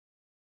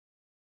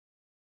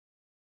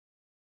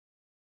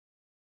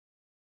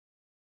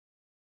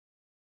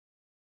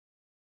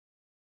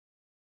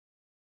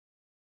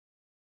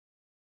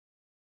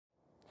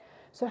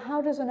So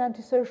how does an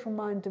antisocial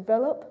mind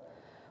develop?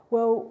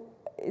 Well,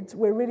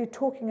 we're really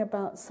talking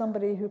about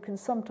somebody who can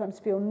sometimes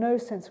feel no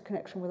sense of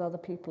connection with other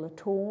people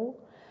at all.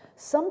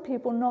 Some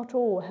people, not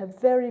all, have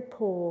very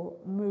poor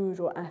mood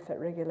or affect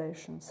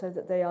regulation, so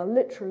that they are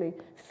literally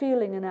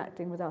feeling and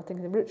acting without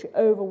thinking. They're literally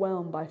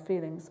overwhelmed by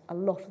feelings a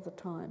lot of the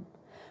time.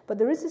 But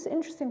there is this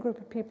interesting group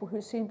of people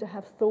who seem to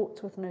have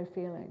thoughts with no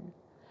feeling.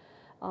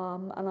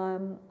 And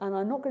I'm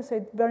not going to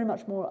say very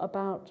much more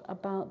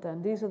about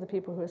them. These are the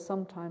people who are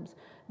sometimes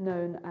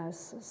known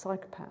as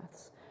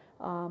psychopaths.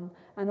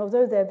 And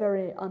although they're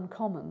very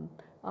uncommon,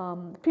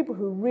 people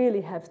who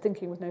really have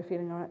thinking with no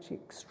feeling are actually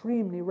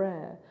extremely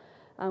rare.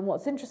 And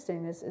what's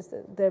interesting is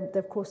that,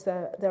 of course,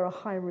 they're a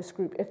high-risk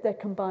group if they're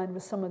combined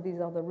with some of these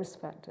other risk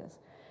factors.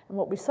 And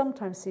what we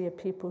sometimes see are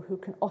people who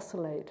can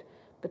oscillate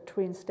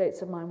between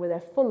states of mind where they're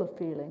full of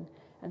feeling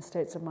and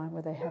states of mind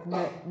where they have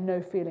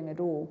no feeling at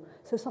all.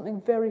 So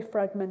something very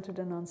fragmented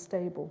and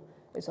unstable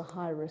is a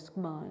high-risk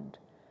mind.